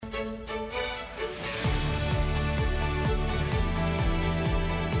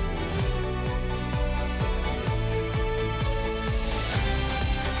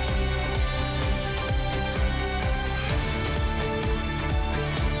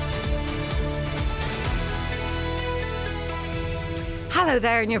Hello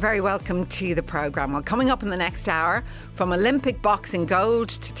there, and you're very welcome to the programme. Well, coming up in the next hour, from Olympic boxing gold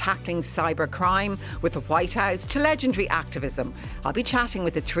to tackling cybercrime with the White House to legendary activism, I'll be chatting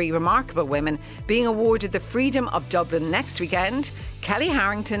with the three remarkable women being awarded the Freedom of Dublin next weekend: Kellie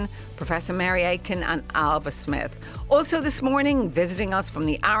Harrington, Professor Mary Aiken and Ailbhe Smyth. Also this morning, visiting us from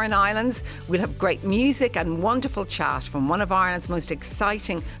the Aran Islands, we'll have great music and wonderful chat from one of Ireland's most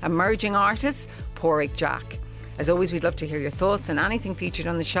exciting emerging artists, Pádraig Jack. As always, we'd love to hear your thoughts on anything featured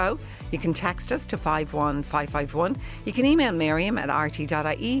on the show. You can text us to 51551. You can email Miriam at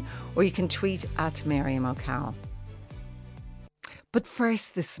rt.ie, or you can tweet at Miriam O'Connell. But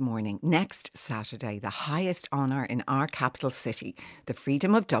first this morning, next Saturday, the highest honour in our capital city, the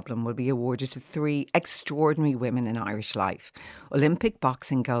Freedom of Dublin, will be awarded to three extraordinary women in Irish life. Olympic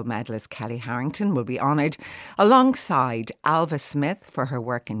boxing gold medalist Kellie Harrington will be honoured alongside Ailbhe Smyth for her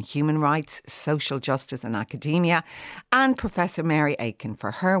work in human rights, social justice and academia, and Professor Mary Aiken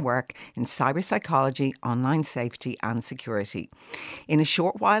for her work in cyber psychology, online safety and security. In a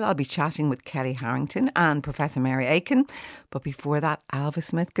short while, I'll be chatting with Kellie Harrington and Professor Mary Aiken, but before that, Ailbhe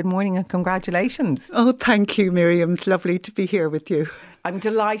Smyth, good morning and congratulations. Oh, thank you, Miriam. It's lovely to be here with you. I'm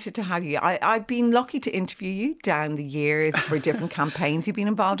delighted to have you. I've been lucky to interview you down the years for different campaigns you've been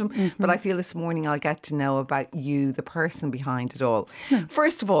involved in, but I feel this morning I'll get to know about you, the person behind it all. Yeah.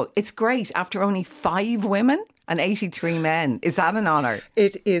 First of all, it's great after only 5 women and 83 men. Is that an honour?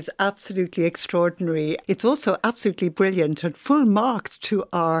 It is absolutely extraordinary. It's also absolutely brilliant, and full marks to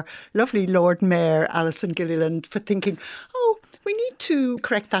our lovely Lord Mayor, Alison Gilliland, for thinking, we need to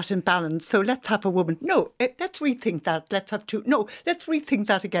correct that imbalance, so let's have a woman. No, let's rethink that. Let's have 2. No, let's rethink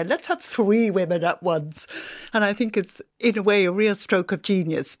that again. Let's have 3 women at once. And I think it's, in a way, a real stroke of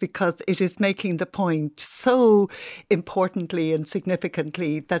genius, because it is making the point so importantly and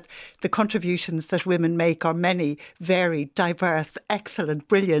significantly that the contributions that women make are many, varied, diverse, excellent,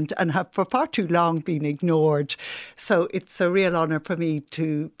 brilliant, and have for far too long been ignored. So it's a real honour for me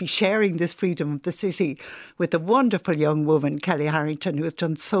to be sharing this freedom of the city with a wonderful young woman, Kellie Harrington, who has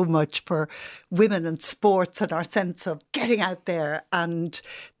done so much for women and sports and our sense of getting out there, and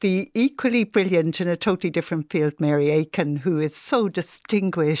the equally brilliant, in a totally different field, Mary Aiken, who is so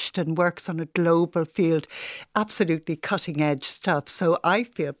distinguished and works on a global field, absolutely cutting edge stuff. So I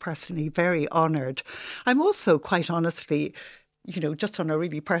feel personally very honoured. I'm also, quite honestly, just on a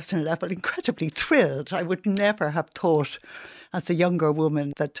really personal level, incredibly thrilled. I would never have thought as a younger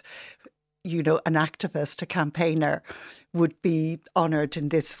woman that, an activist, a campaigner, would be honoured in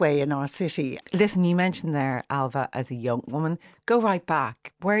this way in our city. Listen, you mentioned there, Ailbhe, as a young woman. Go right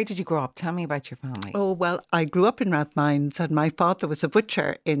back. Where did you grow up? Tell me about your family. Oh, well, I grew up in Rathmines, and my father was a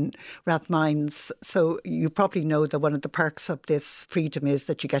butcher in Rathmines. So you probably know that one of the perks of this freedom is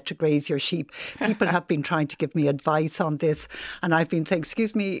that you get to graze your sheep. People have been trying to give me advice on this, and I've been saying,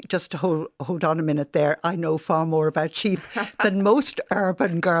 excuse me, just to hold on a minute there. I know far more about sheep than most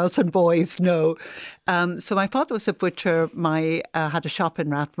urban girls and boys know. So my father was a butcher. My had a shop in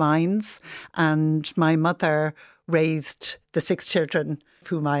Rathmines, and my mother raised the 6 children, of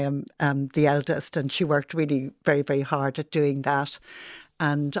whom I am the eldest, and she worked really very, very hard at doing that.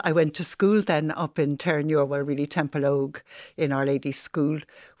 And I went to school then up in Terranure, really Temple Ogue, in Our Lady's School,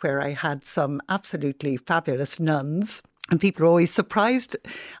 where I had some absolutely fabulous nuns. And people are always surprised,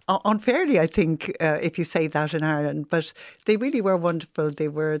 unfairly, I think, if you say that in Ireland. But they really were wonderful. They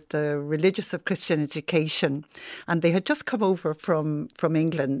were the religious of Christian education. And they had just come over from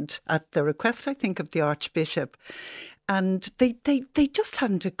England at the request, I think, of the Archbishop. And they just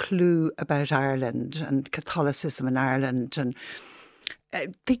hadn't a clue about Ireland and Catholicism in Ireland, and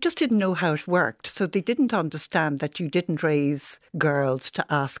they just didn't know how it worked. So they didn't understand that you didn't raise girls to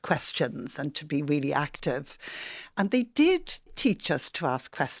ask questions and to be really active. And they did teach us to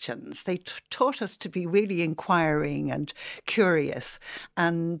ask questions. They taught us to be really inquiring and curious.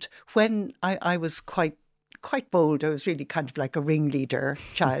 And when I was quite bold. I was really kind of like a ringleader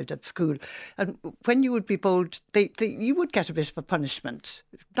child at school. And when you would be bold, you would get a bit of a punishment.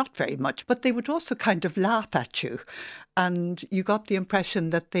 Not very much, but they would also kind of laugh at you. And you got the impression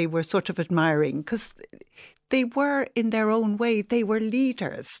that they were sort of admiring, because they were, in their own way, they were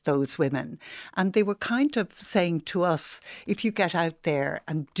leaders, those women. And they were kind of saying to us, if you get out there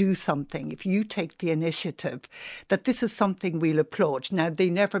and do something, if you take the initiative, that this is something we'll applaud. Now, they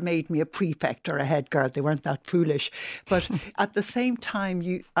never made me a prefect or a head girl. They weren't that foolish. But at the same time,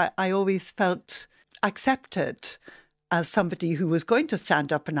 I always felt accepted as somebody who was going to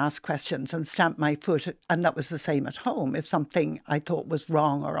stand up and ask questions and stamp my foot. And that was the same at home, if something I thought was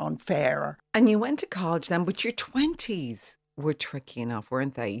wrong or unfair. And you went to college then, but your 20s. were tricky enough,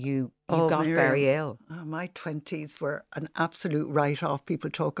 weren't they? You Oh, got Miriam, very ill. my 20s were an absolute write-off. People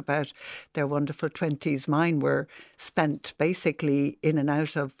talk about their wonderful 20s. Mine were spent basically in and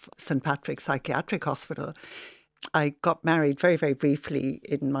out of St. Patrick's Psychiatric Hospital. I got married very, very briefly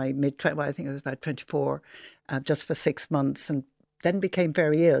in my mid-20s, well, I think it was about 24, just for 6 months, and then became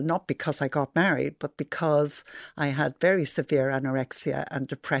very ill, not because I got married, but because I had very severe anorexia and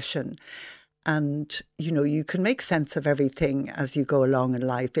depression. And, you know, you can make sense of everything as you go along in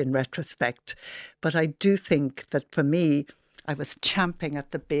life in retrospect. But I do think that for me, I was champing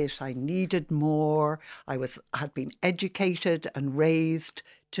at the bit. I needed more. Had been educated and raised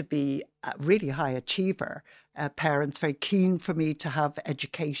to be a really high achiever. Parents very keen for me to have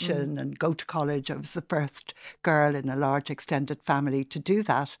education and go to college. I was the first girl in a large extended family to do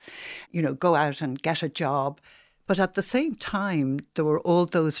that. You know, go out and get a job. But at the same time, there were all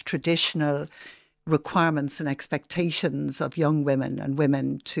those traditional requirements and expectations of young women and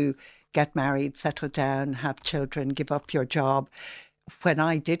women to get married, settle down, have children, give up your job. When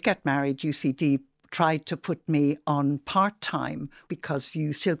I did get married, UCD tried to put me on part-time because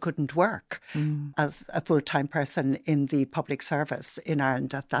you still couldn't work as a full-time person in the public service in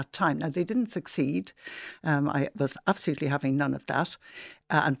Ireland at that time. Now, they didn't succeed. I was absolutely having none of that.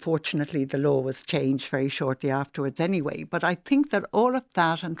 Unfortunately, the law was changed very shortly afterwards anyway. But I think that all of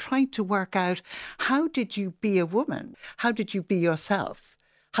that and trying to work out, how did you be a woman? How did you be yourself?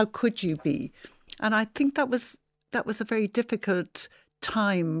 How could you be? And I think that was a very difficult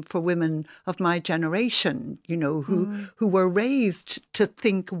time for women of my generation, you know, who were raised to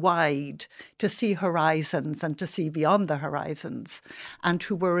think wide, to see horizons and to see beyond the horizons, and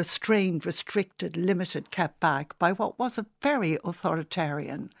who were restrained, restricted, limited, kept back by what was a very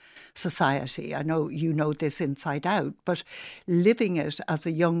authoritarian society. I know you know this inside out, but living it as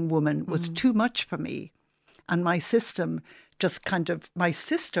a young woman was too much for me. And my system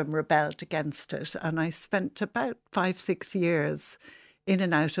rebelled against it. And I spent about 5-6 years in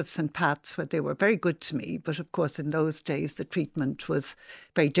and out of St. Pat's, where they were very good to me. But of course, in those days, the treatment was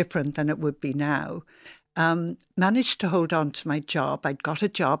very different than it would be now. Managed to hold on to my job. I'd got a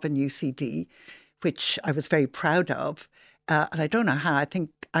job in UCD, which I was very proud of. And I don't know how. I think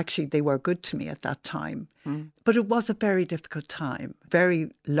actually they were good to me at that time. But it was a very difficult time.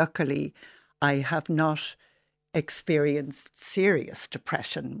 Very luckily, I have not experienced serious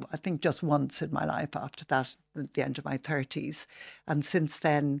depression, I think just once in my life after that, at the end of my 30s. And since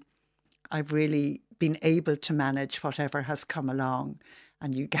then, I've really been able to manage whatever has come along.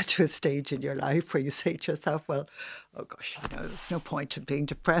 And you get to a stage in your life where you say to yourself, well, oh gosh, you know, there's no point in being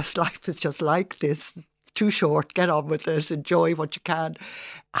depressed. Life is just like this. Too short, get on with it, enjoy what you can.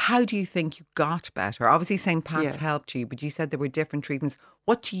 How do you think you got better? Obviously St. Pat's helped you, but you said there were different treatments.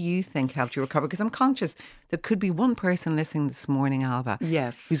 What do you think helped you recover? Because I'm conscious there could be one person listening this morning, Ailbhe,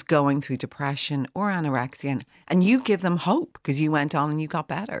 who's going through depression or anorexia, and you give them hope because you went on and you got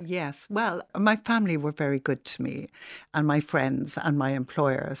better. Yes, well, my family were very good to me, and my friends and my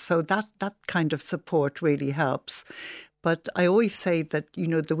employer, so that kind of support really helps. But I always say that, you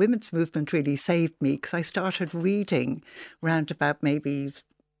know, the women's movement really saved me because I started reading round about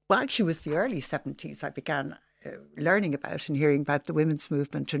actually it was the early 70s. I began learning about and hearing about the women's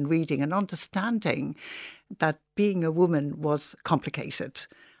movement and reading and understanding that being a woman was complicated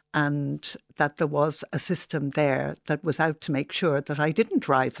and that there was a system there that was out to make sure that I didn't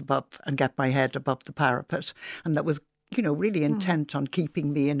rise above and get my head above the parapet, and that was, you know, really intent on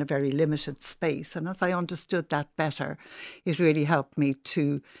keeping me in a very limited space. And as I understood that better, it really helped me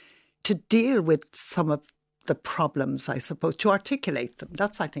to deal with some of the problems, I suppose, to articulate them.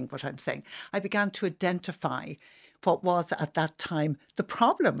 That's, I think, what I'm saying. I began to identify what was at that time the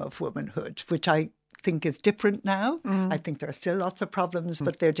problem of womanhood, which I think is different now. I think there are still lots of problems,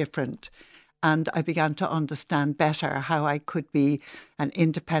 but they're different. And I began to understand better how I could be an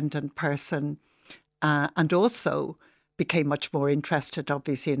independent person and also became much more interested,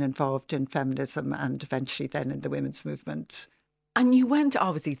 obviously, and involved in feminism and eventually then in the women's movement. And you went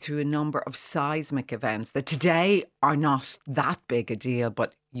obviously through a number of seismic events that today are not that big a deal,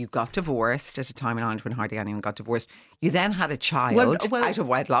 but you got divorced at a time in Ireland when hardly anyone got divorced. You then had a child out of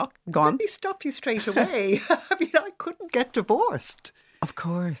wedlock. Go on. Let me stop you straight away. I mean, I couldn't get divorced. Of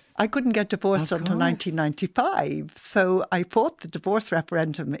course. I couldn't get divorced until 1995. So I fought the divorce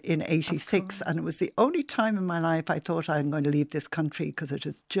referendum in 86, and it was the only time in my life I thought I'm going to leave this country because it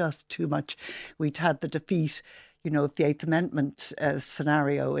is just too much. We'd had the defeat, of the Eighth Amendment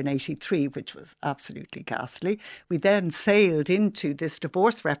scenario in 83, which was absolutely ghastly. We then sailed into this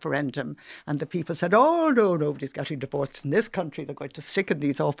divorce referendum, and the people said, oh, no, nobody's getting divorced in this country. They're going to stick in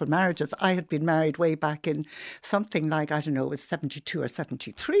these awful marriages. I had been married way back in something like, I don't know, it was 72 or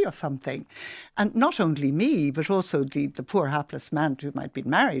 73 or something. And not only me, but also the poor hapless man to whom I'd been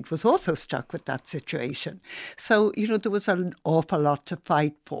married was also stuck with that situation. So, there was an awful lot to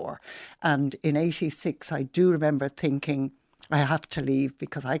fight for. And in 86, I do remember thinking, I have to leave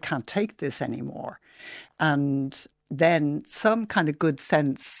because I can't take this anymore. And then some kind of good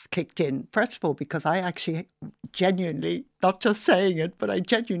sense kicked in. First of all, because I actually genuinely, not just saying it, but I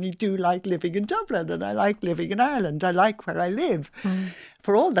genuinely do like living in Dublin, and I like living in Ireland. I like where I live.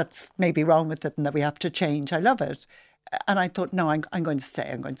 For all that's maybe wrong with it and that we have to change, I love it. And I thought, no, I'm going to stay.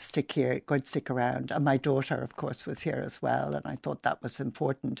 I'm going to stick here, going to stick around. And my daughter, of course, was here as well. And I thought that was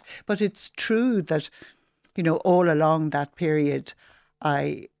important. But it's true that, all along that period,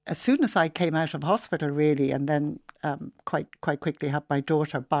 as soon as I came out of hospital, really, and then quite quickly had my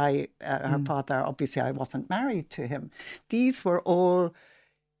daughter by her father. Obviously, I wasn't married to him. These were all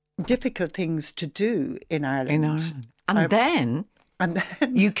difficult things to do in Ireland. And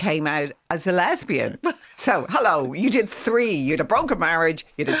then you came out as a lesbian. So, hello, you did 3. You had a broken marriage,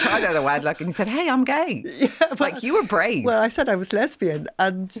 you had a child out of wedlock, and you said, hey, I'm gay. Yeah, you were brave. Well, I said I was lesbian.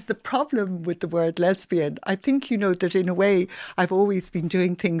 And the problem with the word lesbian, I think, that in a way, I've always been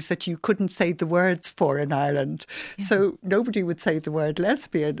doing things that you couldn't say the words for in Ireland. Yeah. So nobody would say the word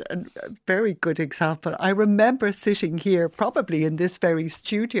lesbian. And a very good example. I remember sitting here, probably in this very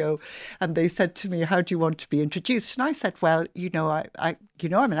studio, and they said to me, how do you want to be introduced? And I said, well,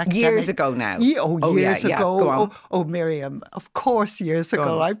 I'm an academic. Years ago now. Years ago. Go on. Oh, Miriam, of course, years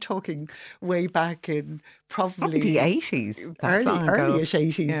ago. I'm talking way back in probably the 80s. Early-ish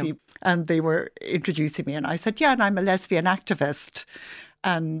 80s. Yeah. And they were introducing me, and I said, yeah, and I'm a lesbian activist.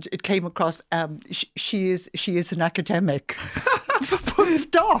 And it came across, she is an academic. Full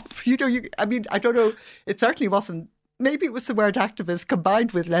stop. I don't know. It certainly wasn't. Maybe it was the word activist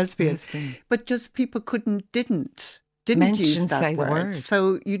combined with lesbian. But just people didn't use that word.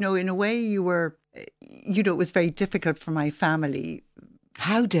 So, in a way you were, it was very difficult for my family.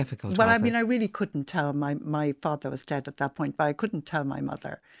 How difficult Well, was it? I really couldn't tell. My father was dead at that point, but I couldn't tell my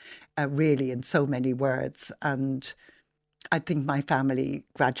mother really in so many words. And I think my family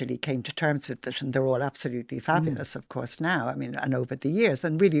gradually came to terms with it, and they're all absolutely fabulous, of course, now. And over the years,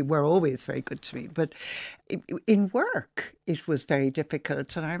 and really were always very good to me. But in work, it was very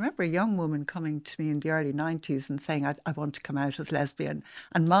difficult. And I remember a young woman coming to me in the early 90s and saying, I want to come out as lesbian.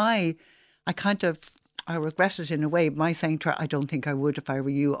 And I regret it in a way, my saying to her, I don't think I would if I were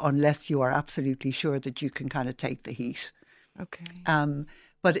you, unless you are absolutely sure that you can kind of take the heat. Okay.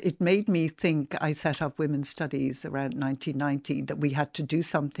 But it made me think. I set up women's studies around 1990, that we had to do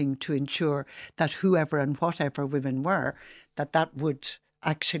something to ensure that whoever and whatever women were, that would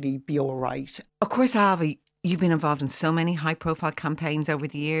actually be all right. Of course, Ailbhe, you've been involved in so many high-profile campaigns over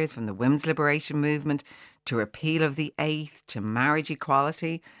the years, from the women's liberation movement to repeal of the 8th to marriage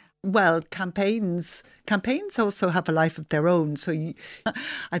equality. Well, campaigns also have a life of their own. So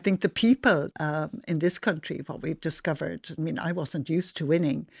I think the people in this country, what we've discovered, I wasn't used to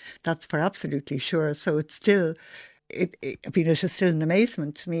winning. That's for absolutely sure. So it's still, it is still an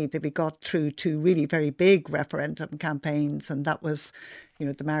amazement to me that we got through 2 really very big referendum campaigns. And that was,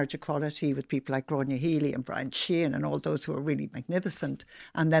 the marriage equality with people like Gráinne Healy and Brian Sheehan and all those who were really magnificent.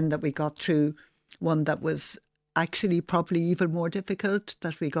 And then that we got through one that was actually probably even more difficult,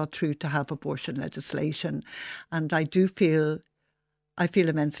 that we got through to have abortion legislation. And I feel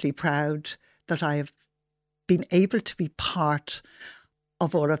immensely proud that I have been able to be part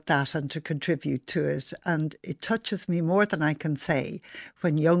of all of that and to contribute to it. And it touches me more than I can say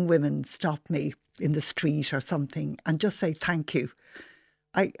when young women stop me in the street or something and just say thank you.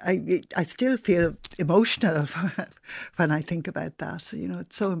 I still feel emotional when I think about that.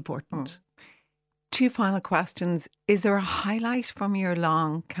 It's so important. 2 final questions. Is there a highlight from your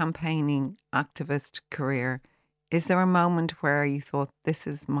long campaigning activist career? Is there a moment where you thought, this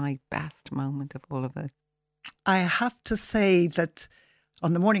is my best moment of all of it? I have to say that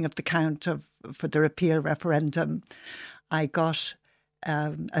on the morning of the count for the repeal referendum, I got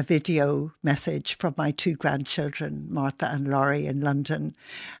a video message from my 2 grandchildren, Martha and Laurie, in London.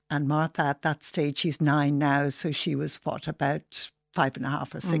 And Martha, at that stage, she's 9 now, so she was, about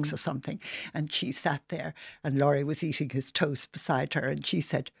 5.5 or 6 or something. And she sat there and Laurie was eating his toast beside her, and she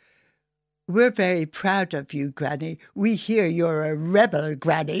said, "We're very proud of you, Granny. We hear you're a rebel,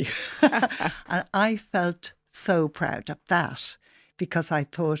 Granny." And I felt so proud of that, because I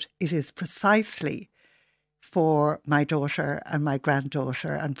thought it is precisely for my daughter and my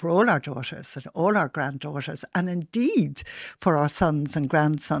granddaughter and for all our daughters and all our granddaughters and indeed for our sons and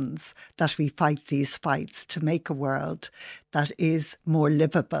grandsons that we fight these fights to make a world that is more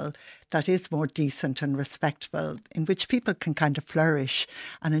livable, that is more decent and respectful, in which people can kind of flourish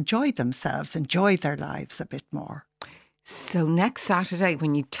and enjoy themselves, enjoy their lives a bit more. So next Saturday,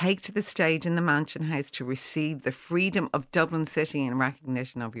 when you take to the stage in the Mansion House to receive the Freedom of Dublin City in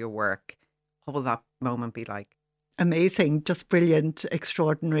recognition of your work, what will that moment be like? Amazing, just brilliant,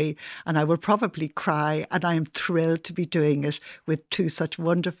 extraordinary. And I will probably cry. And I am thrilled to be doing it with two such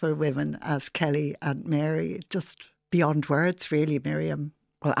wonderful women as Kelly and Mary. Just beyond words, really, Miriam.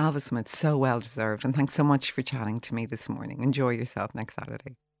 Well, Ailbhe Smyth, so well deserved. And thanks so much for chatting to me this morning. Enjoy yourself next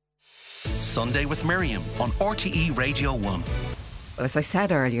Saturday. Sunday with Miriam on RTE Radio 1. Well, as I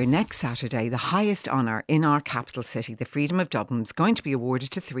said earlier, next Saturday, the highest honour in our capital city, the Freedom of Dublin, is going to be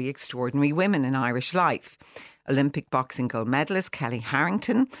awarded to three extraordinary women in Irish life. Olympic boxing gold medalist Kellie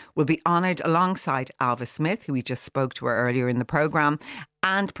Harrington will be honoured alongside Ailbhe Smyth, who we just spoke to her earlier in the programme,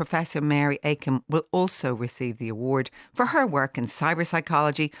 and Professor Mary Aiken will also receive the award for her work in cyber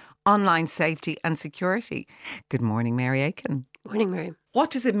psychology, online safety and security. Good morning, Mary Aiken. Morning, Miriam.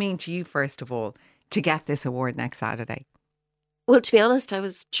 What does it mean to you, first of all, to get this award next Saturday? Well, to be honest, I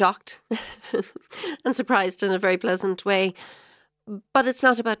was shocked and surprised in a very pleasant way. But it's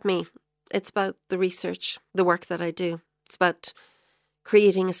not about me. It's about the research, the work that I do. It's about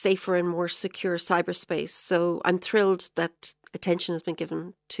creating a safer and more secure cyberspace. So I'm thrilled that attention has been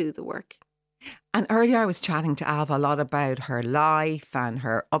given to the work. And earlier I was chatting to Ailbhe a lot about her life and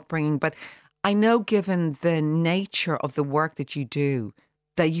her upbringing, but I know given the nature of the work that you do,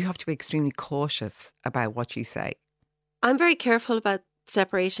 that you have to be extremely cautious about what you say. I'm very careful about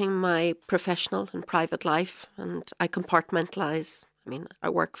separating my professional and private life, and I compartmentalise. I mean, I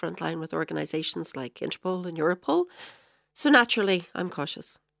work frontline with organisations like Interpol and Europol, so naturally I'm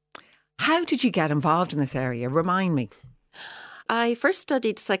cautious. How did you get involved in this area? Remind me. I first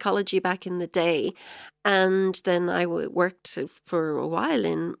studied psychology back in the day, and then I worked for a while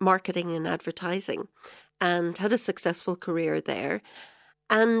in marketing and advertising and had a successful career there.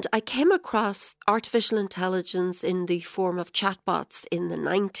 And I came across artificial intelligence in the form of chatbots in the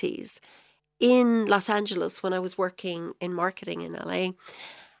 90s in Los Angeles when I was working in marketing in LA.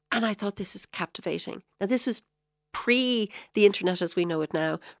 And I thought, this is captivating. Now, this was pre the internet as we know it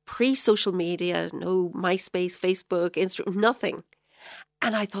now, pre-social media, no MySpace, Facebook, Instagram, nothing.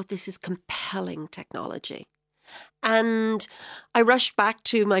 And I thought, this is compelling technology. And I rushed back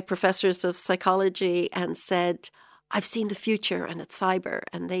to my professors of psychology and said, I've seen the future and it's cyber.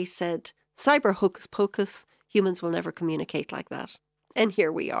 And they said, cyber hocus pocus, humans will never communicate like that. And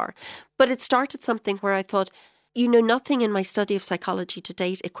here we are. But it started something where I thought, nothing in my study of psychology to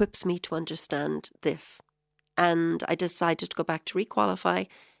date equips me to understand this. And I decided to go back to requalify.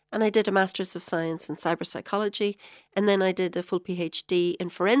 And I did a Master's of Science in Cyber Psychology. And then I did a full PhD in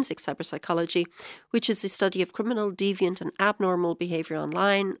Forensic Cyber Psychology, which is the study of criminal, deviant and abnormal behaviour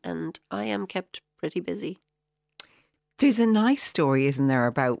online. And I am kept pretty busy. There's a nice story, isn't there,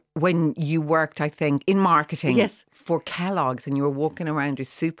 about when you worked, I think, in marketing for Kellogg's and you were walking around a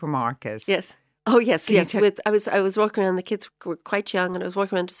supermarket. Yes. Oh, yes, yes. I was walking around, the kids were quite young, and I was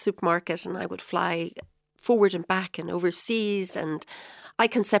walking around a supermarket and I would fly forward and back and overseas, and I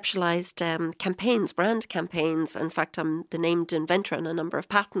conceptualised campaigns, brand campaigns. In fact, I'm the named inventor on a number of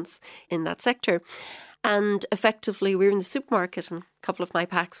patents in that sector. And effectively, we were in the supermarket and a couple of my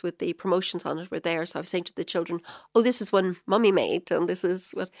packs with the promotions on it were there. So I was saying to the children, oh, this is one Mummy made and this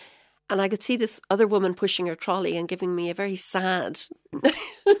is what... And I could see this other woman pushing her trolley and giving me a very sad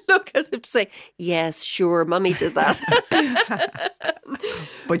look as if to say, yes, sure, Mummy did that.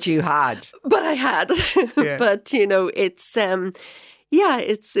 But you had. But I had. Yeah. But, it's...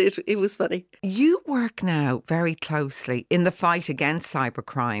 it was funny. You work now very closely in the fight against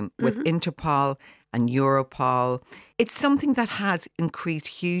cybercrime with Interpol and Europol. It's something that has increased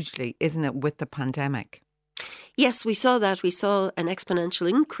hugely, isn't it, with the pandemic? Yes, we saw that. We saw an exponential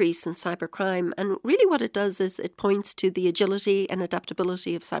increase in cybercrime. And really what it does is it points to the agility and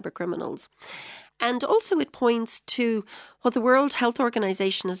adaptability of cybercriminals. And also it points to what the World Health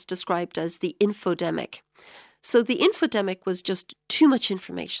Organization has described as the infodemic. So the infodemic was just too much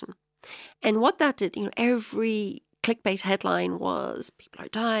information. And what that did, every clickbait headline was people are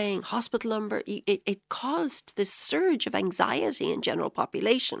dying, hospital number. It caused this surge of anxiety in general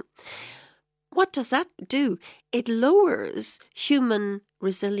population. What does that do? It lowers human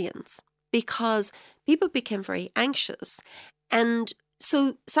resilience because people became very anxious. And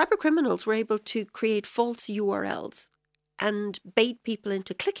so cybercriminals were able to create false URLs and bait people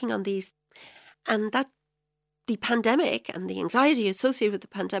into clicking on these. And that the pandemic and the anxiety associated with the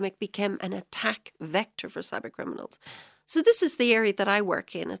pandemic became an attack vector for cybercriminals. So this is the area that I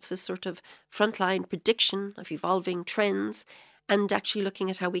work in. It's a sort of frontline prediction of evolving trends and actually looking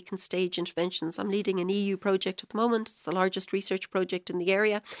at how we can stage interventions. I'm leading an EU project at the moment. It's the largest research project in the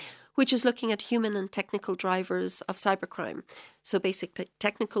area, which is looking at human and technical drivers of cybercrime. So basically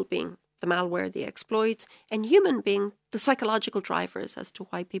technical being the malware, the exploits, and human being the psychological drivers as to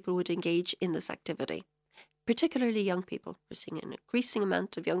why people would engage in this activity. Particularly young people. We're seeing an increasing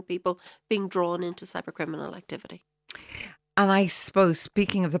amount of young people being drawn into cybercriminal activity. And I suppose,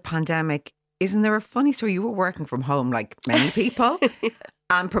 speaking of the pandemic, isn't there a funny story? You were working from home like many people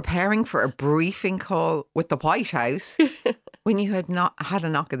and preparing for a briefing call with the White House when you had not had a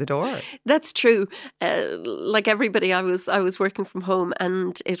knock at the door. That's true. Like everybody, I was working from home,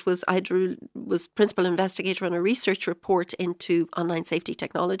 and I was principal investigator on a research report into online safety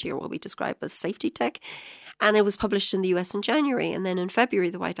technology, or what we describe as safety tech. And it was published in the US in January. And then in February,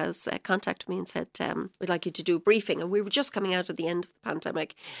 the White House contacted me and said, we'd like you to do a briefing. And we were just coming out of the end of the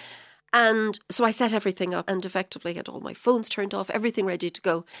pandemic. And so I set everything up and effectively had all my phones turned off, everything ready to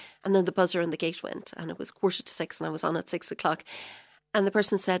go. And then the buzzer on the gate went, and it was 5:45 and I was on at 6:00. And the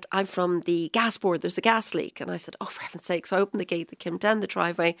person said, I'm from the gas board, there's a gas leak. And I said, oh, for heaven's sake. So I opened the gate, they came down the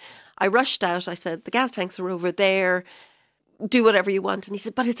driveway. I rushed out. I said, the gas tanks are over there. Do whatever you want. And he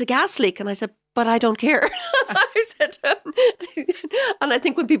said, but it's a gas leak. And I said, but I don't care. I said, and I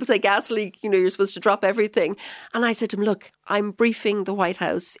think when people say gas leak, you're supposed to drop everything. And I said to him, look, I'm briefing the White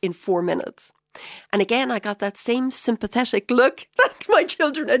House in 4 minutes. And again, I got that same sympathetic look that my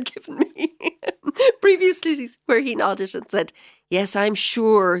children had given me previously, where he nodded and said, yes, I'm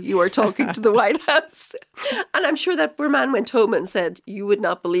sure you are talking to the White House. And I'm sure that poor man went home and said, you would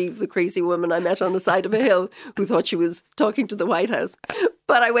not believe the crazy woman I met on the side of a hill who thought she was talking to the White House.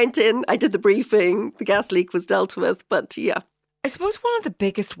 But I went in, I did the briefing, the gas leak was dealt with, but yeah. I suppose one of the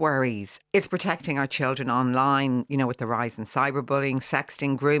biggest worries is protecting our children online, with the rise in cyberbullying,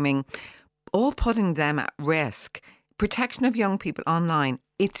 sexting, grooming, all putting them at risk. Protection of young people online,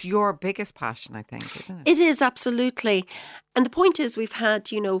 it's your biggest passion, I think, isn't it? It is, absolutely. And the point is we've had,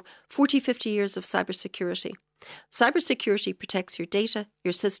 40, 50 years of cybersecurity. Cybersecurity protects your data,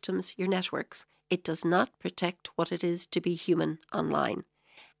 your systems, your networks. It does not protect what it is to be human online.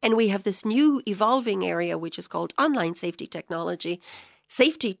 And we have this new evolving area, which is called online safety technology,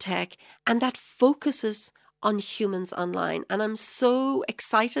 safety tech, and that focuses on humans online. And I'm so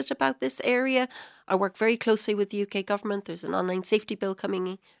excited about this area. I work very closely with the UK government. There's an online safety bill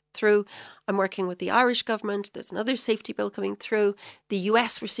coming through. I'm working with the Irish government. There's another safety bill coming through. The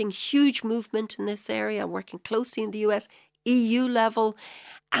US, we're seeing huge movement in this area. I'm working closely in the US, EU level.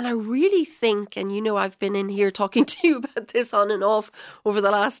 And I really think, and I've been in here talking to you about this on and off over the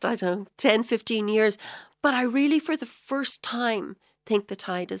last, 10, 15 years, but I really, for the first time, think the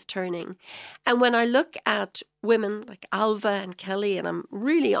tide is turning. And when I look at women like Alva and Kelly, and I'm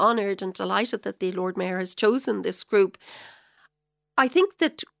really honoured and delighted that the Lord Mayor has chosen this group, I think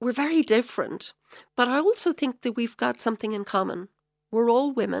that we're very different, but I also think that we've got something in common. We're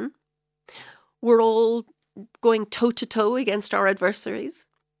all women. We're all going toe-to-toe against our adversaries.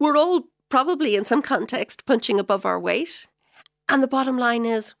 We're all probably in some context punching above our weight. And the bottom line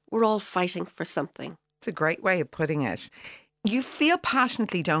is we're all fighting for something. It's a great way of putting it. You feel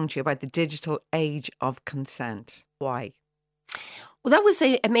passionately, don't you, about the digital age of consent. Why? Well, that was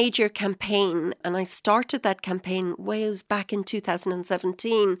a major campaign, and I started that campaign way back in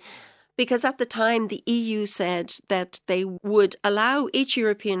 2017, because at the time the EU said that they would allow each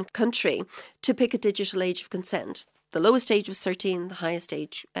European country to pick a digital age of consent. The lowest age was 13, the highest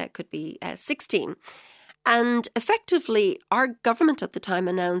age could be 16. And effectively, our government at the time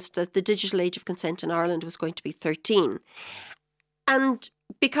announced that the digital age of consent in Ireland was going to be 13. And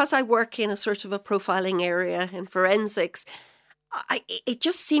because I work in a sort of a profiling area in forensics, it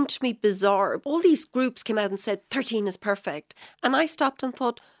just seemed to me bizarre. All these groups came out and said 13 is perfect. And I stopped and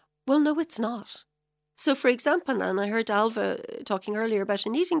thought, well, no, it's not. So, for example, and I heard Alva talking earlier about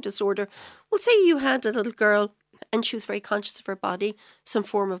an eating disorder. Well, say you had a little girl and she was very conscious of her body, some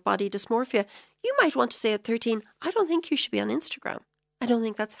form of body dysmorphia. You might want to say at 13, I don't think you should be on Instagram. I don't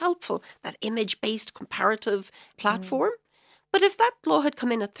think that's helpful, that image-based comparative platform. But if that law had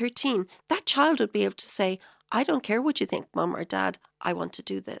come in at 13, that child would be able to say, I don't care what you think, Mum or Dad, I want to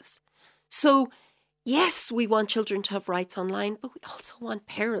do this. So, yes, we want children to have rights online, but we also want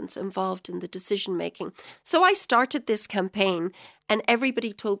parents involved in the decision-making. So I started this campaign and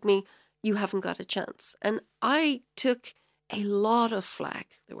everybody told me, you haven't got a chance. And I took a lot of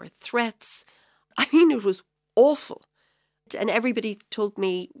flack. There were threats. I mean, it was awful. And everybody told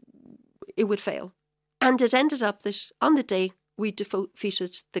me it would fail. And it ended up that on the day we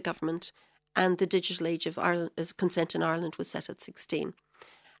defeated the government and the digital age of Ireland, as consent in Ireland was set at 16.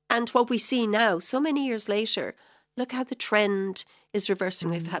 And what we see now, so many years later, look how the trend is reversing.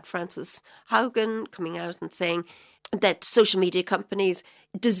 We've had Frances Haugen coming out and saying that social media companies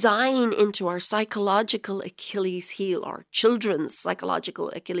design into our psychological Achilles heel, or children's psychological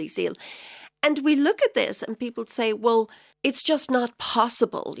Achilles heel. And we look at this and people say, well, it's just not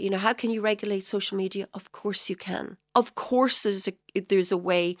possible. You know, how can you regulate social media? Of course you can. Of course there's a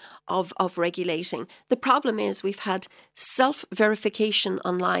way of regulating. The problem is we've had self-verification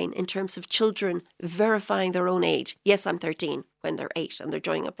online in terms of children verifying their own age. Yes, I'm 13 when they're 8 and they're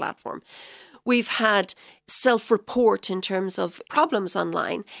joining a platform. We've had self-report in terms of problems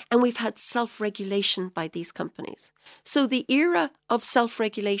online, and we've had self-regulation by these companies. So the era of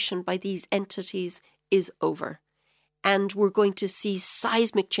self-regulation by these entities is over. And we're going to see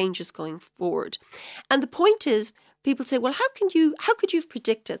seismic changes going forward. And the point is, people say, well, how could you have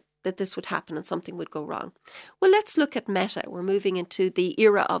predicted that this would happen and something would go wrong? Well, let's look at Meta. We're moving into the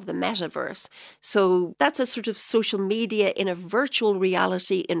era of the metaverse. So that's a sort of social media in a virtual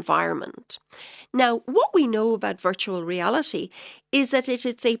reality environment. Now, what we know about virtual reality is that it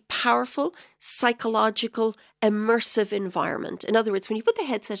is a powerful, psychological, immersive environment. In other words, when you put the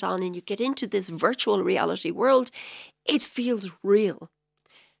headset on and you get into this virtual reality world, it feels real.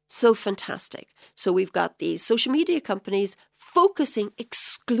 So fantastic. So we've got these social media companies focusing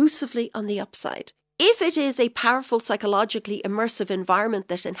exclusively on the upside. If it is a powerful, psychologically immersive environment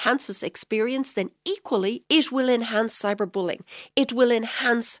that enhances experience, then equally it will enhance cyberbullying. It will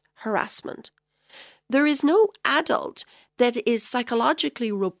enhance harassment. There is no adult that is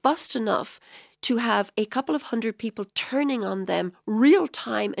psychologically robust enough to have a couple of hundred people turning on them real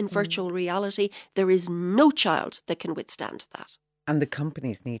time in virtual reality. There is no child that can withstand that. And the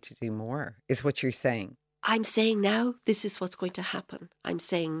companies need to do more, is what you're saying. I'm saying now this is what's going to happen. I'm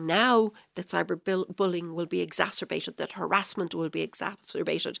saying now that cyberbullying will be exacerbated, that harassment will be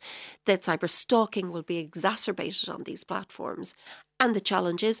exacerbated, that cyber stalking will be exacerbated on these platforms. And the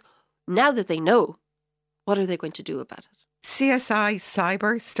challenge is, now that they know, what are they going to do about it? CSI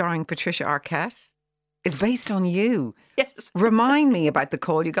Cyber, starring Patricia Arquette, is based on you. Yes. Remind me about the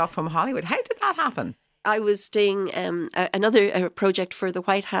call you got from Hollywood. How did that happen? I was doing another project for the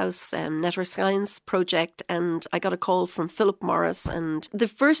White House, Network Science project, and I got a call from Philip Morris. And the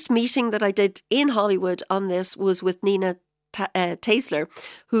first meeting that I did in Hollywood on this was with Nina Taisler,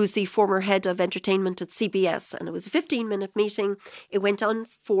 who's the former head of entertainment at CBS. And it was a 15-minute meeting. It went on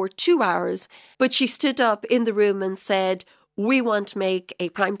for 2 hours. But she stood up in the room and said, "We want to make a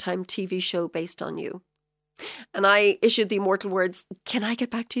primetime TV show based on you." And I issued the immortal words, "Can I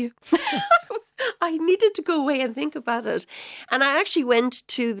get back to you?" I needed to go away and think about it. And I actually went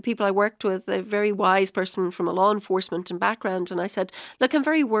to the people I worked with, a very wise person from a law enforcement and background, and I said, look, I'm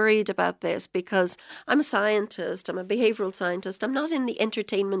very worried about this because I'm a scientist, I'm a behavioural scientist, I'm not in the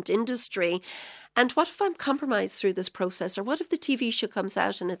entertainment industry. And what if I'm compromised through this process? Or what if the TV show comes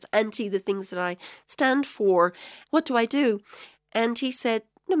out and it's anti the things that I stand for? What do I do? And he said,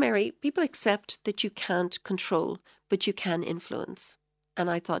 no, Mary, people accept that you can't control, but you can influence. And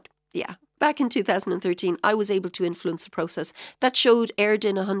I thought, yeah. Back in 2013, I was able to influence the process. That show aired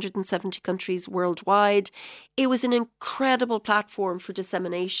in 170 countries worldwide. It was an incredible platform for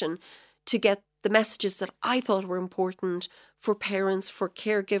dissemination to get the messages that I thought were important for parents, for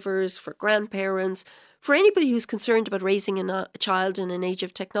caregivers, for grandparents, for anybody who's concerned about raising a child in an age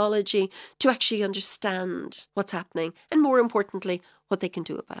of technology, to actually understand what's happening and, more importantly, what they can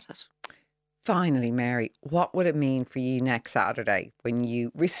do about it. Finally, Mary, what would it mean for you next Saturday when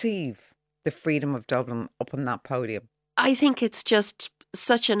you receive the Freedom of Dublin up on that podium? I think it's just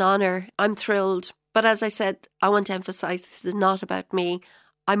such an honour. I'm thrilled. But as I said, I want to emphasise this is not about me.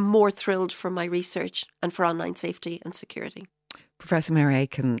 I'm more thrilled for my research and for online safety and security. Professor Mary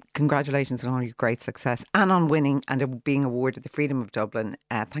Aiken, congratulations on all your great success and on winning and being awarded the Freedom of Dublin.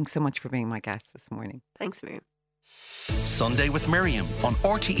 Thanks so much for being my guest this morning. Thanks, Miriam. Sunday with Miriam on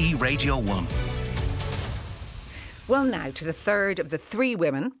RTE Radio 1. Well, now to the third of the 3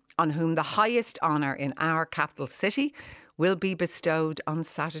 women on whom the highest honour in our capital city will be bestowed on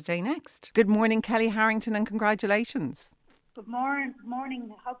Saturday next. Good morning, Kelly Harrington, and congratulations. Good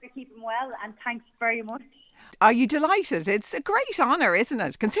morning. Hope you're keeping well, and thanks very much. Are you delighted? It's a great honour, isn't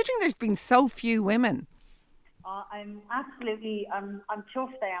it? Considering there's been so few women. I'm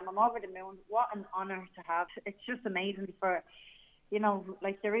chuffed I am. I'm over the moon. What an honour to have. It's just amazing for,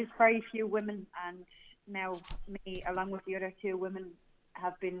 there is very few women, and now me, along with the other 2 women,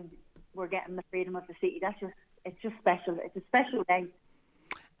 we're getting the freedom of the city. It's just special. It's a special day.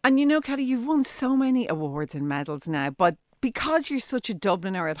 And you know, Kelly, you've won so many awards and medals now, but because you're such a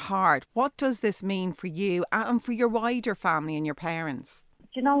Dubliner at heart, what does this mean for you and for your wider family and your parents?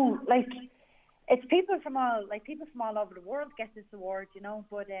 You know, like, it's people from all over the world get this award, you know,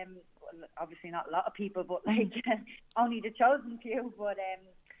 but well, obviously not a lot of people, but like only the chosen few. But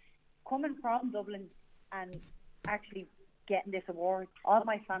coming from Dublin and actually getting this award, all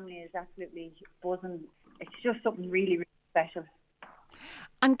my family is absolutely buzzing. It's just something really, really special.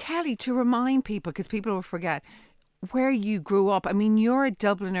 And Kelly, to remind people, because people will forget, where you grew up. I mean, you're a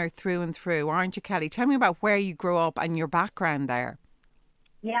Dubliner through and through, aren't you, Kelly? Tell me about where you grew up and your background there.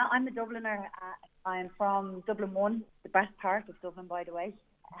 Yeah, I'm a Dubliner. I'm from Dublin 1, the best part of Dublin, by the way.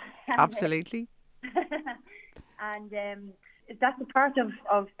 Absolutely. And that's a part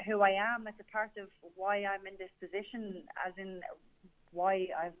of who I am. It's a part of why I'm in this position, as in why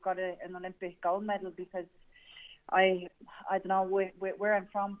I've got an Olympic gold medal, because I don't know, where I'm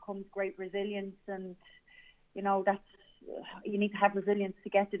from comes great resilience, and you know, that's, you need to have resilience to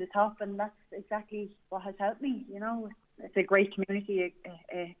get to the top, and that's exactly what has helped me. You know, it's a great community,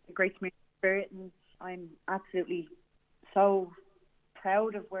 a great community spirit, and I'm absolutely so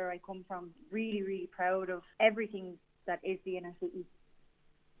proud of where I come from. Really, really proud of everything that is the inner city.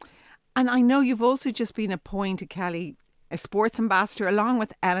 And I know you've also just been appointed, Kelly, a sports ambassador along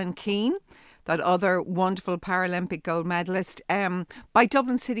with Ellen Keane, that other wonderful Paralympic gold medalist, by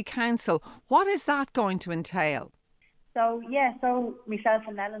Dublin City Council. What is that going to entail? So myself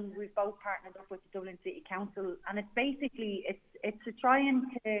and Ellen, we've both partnered up with the Dublin City Council, and it's basically it's to trying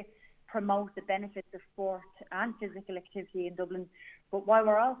to promote the benefits of sport and physical activity in Dublin, but while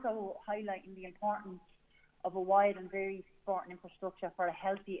we're also highlighting the importance of a wide and varied sport and infrastructure for a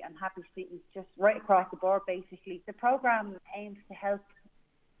healthy and happy city, just right across the board. Basically, the programme aims to help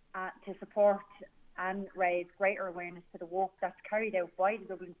to support and raise greater awareness to the work that's carried out by the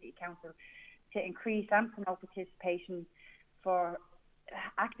Dublin City Council to increase and promote participation for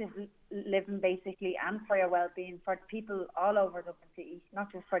active living, basically, and for your well-being for people all over Dublin City, not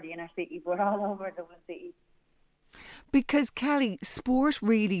just for the inner city, but all over Dublin City. Because, Kelly, sport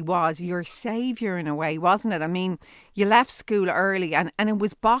really was your saviour in a way, wasn't it? I mean, you left school early and it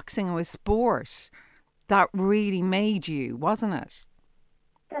was boxing, it was sport that really made you, wasn't it?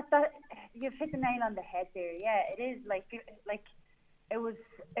 That you've hit the nail on the head there. Yeah, it is like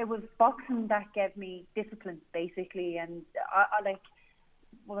it was boxing that gave me discipline, basically, and I like,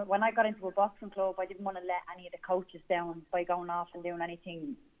 when I got into a boxing club, I didn't want to let any of the coaches down by going off and doing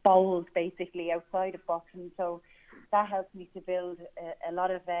anything bold, basically, outside of boxing. So that helped me to build a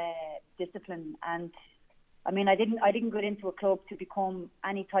lot of discipline. And I mean, I didn't go into a club to become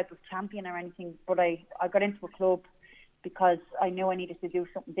any type of champion or anything, but I got into a club because I knew I needed to do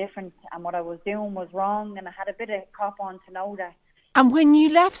something different, and what I was doing was wrong, and I had a bit of cop on to know that. And when you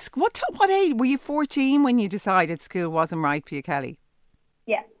left school, what age were you? 14 when you decided school wasn't right for you, Kelly?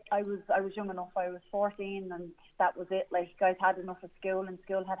 Yeah, I was young enough. I was 14, and that was it. Like, I'd had enough of school, and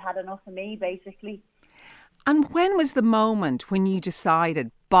school had enough of me, basically. And when was the moment when you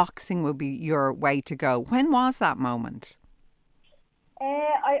decided boxing would be your way to go? When was that moment?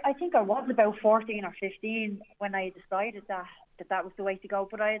 I think I was about 14 or 15 when I decided that was the way to go.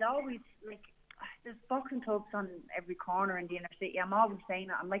 But I had always, like, there's boxing clubs on every corner in the inner city. I'm always saying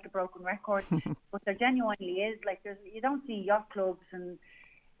that. I'm like a broken record. But there genuinely is. Like, you don't see yacht clubs and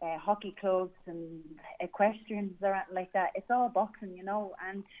hockey clubs and equestrians or anything like that. It's all boxing, you know.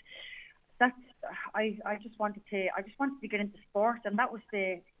 And that's, I just wanted to get into sport, and that was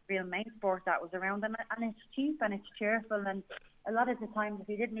the real main sport that was around. And it's cheap and it's cheerful, and a lot of the times, if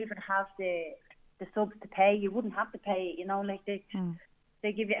you didn't even have the subs to pay, you wouldn't have to pay, you know, like they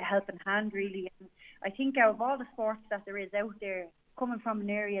give you a helping hand, really. And I think out of all the sports that there is out there, coming from an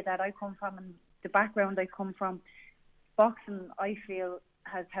area that I come from and the background I come from, boxing, I feel,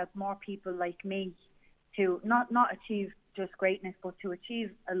 has helped more people like me to not achieve just greatness, but to achieve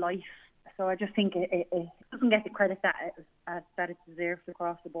a life. So I just think it doesn't get the credit that it deserves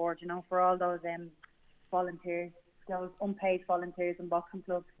across the board, you know, for all those volunteers, those unpaid volunteers in boxing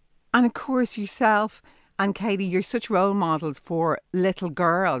clubs. And of course, yourself and Katie, you're such role models for little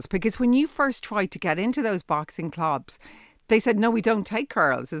girls, because when you first tried to get into those boxing clubs, they said, no, we don't take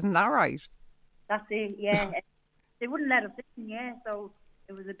girls. Isn't that right? That's it, yeah. They wouldn't let us in, yeah. So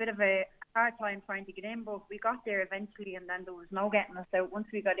it was a bit of a hard time trying to get in, but we got there eventually, and then there was no getting us out. Once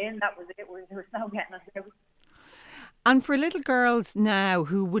we got in, that was it. There was no getting us out. And for little girls now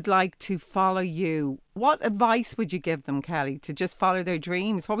who would like to follow you, what advice would you give them, Kelly, to just follow their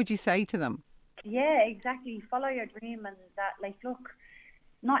dreams? What would you say to them? Yeah, exactly. Follow your dream, and that, like, look,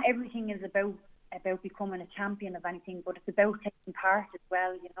 not everything is about about becoming a champion of anything, but it's about taking part as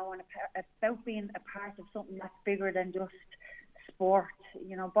well, you know, and about being a part of something that's bigger than just sport.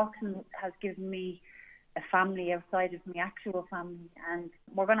 You know, boxing has given me a family outside of my actual family, and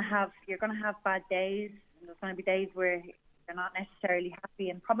you're going to have bad days, and there's going to be days where you're not necessarily happy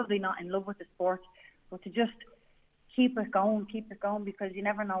and probably not in love with the sport, but to just keep it going, because you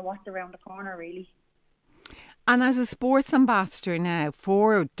never know what's around the corner, really. And as a sports ambassador now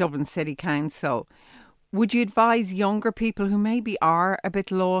for Dublin City Council, would you advise younger people who maybe are a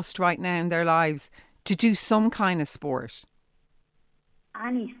bit lost right now in their lives to do some kind of sport?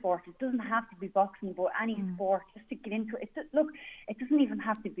 Any sport. It doesn't have to be boxing, but any sport, just to get into it. Look, it doesn't even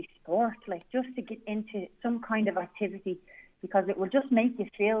have to be sport, like just to get into some kind of activity, because it will just make you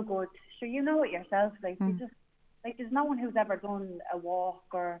feel good. So you know it yourself, like there's no one who's ever done a walk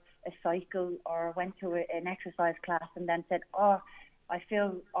or a cycle or went to an exercise class and then said, oh, I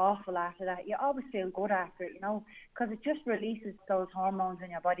feel awful after that. You always feel good after it, you know, because it just releases those hormones in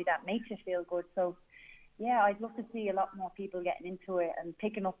your body that makes you feel good. So, yeah, I'd love to see a lot more people getting into it and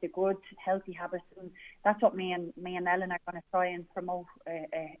picking up the good, healthy habits. And that's what me and Ellen are going to try and promote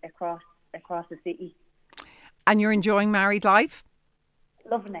across the city. And you're enjoying married life?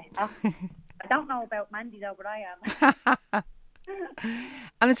 Loving it. I don't know about Mandy though, but I am.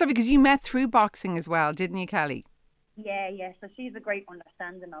 And it's funny because you met through boxing as well, didn't you, Kelly? Yeah. So she's a great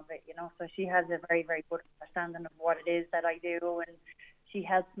understanding of it, you know. So she has a very, very good understanding of what it is that I do, and she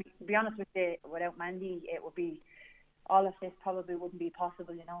helps me. To be honest with you, without Mandy, it would be all of this probably wouldn't be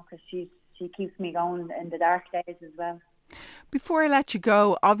possible, you know, because she keeps me going in the dark days as well. Before I let you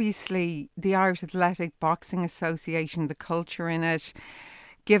go, obviously the Irish Athletic Boxing Association, the culture in it,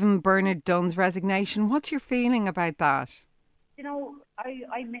 given Bernard Dunn's resignation, what's your feeling about that? You know,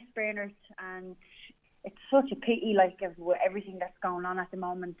 I miss Bernard, and it's such a pity, like, of everything that's going on at the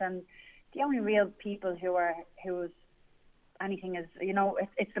moment. And the only real people who is anything is, you know,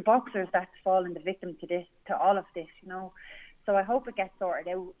 it's the boxers that's fallen the victim to all of this, you know. So I hope it gets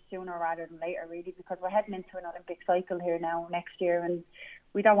sorted out sooner rather than later, really, because we're heading into an Olympic cycle here now next year, and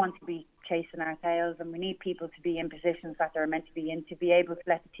we don't want to be chasing our tails, and we need people to be in positions that they're meant to be in, to be able to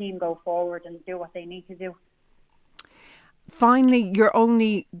let the team go forward and do what they need to do. Finally, you're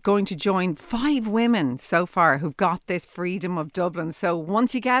only going to join 5 women so far who've got this freedom of Dublin. So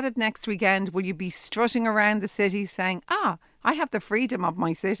once you get it next weekend, will you be strutting around the city saying, I have the freedom of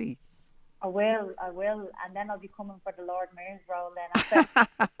my city? I will, and then I'll be coming for the Lord Mayor's role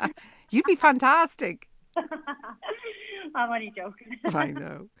then. You'd be fantastic. I'm only joking. I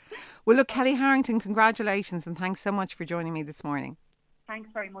know. Well, look, Kelly Harrington, congratulations, and thanks so much for joining me this morning. Thanks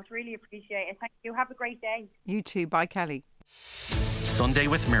very much. Really appreciate it. Thank you. Have a great day. You too. Bye, Kelly. Sunday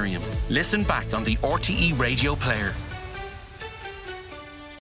with Miriam. Listen back on the RTE Radio Player.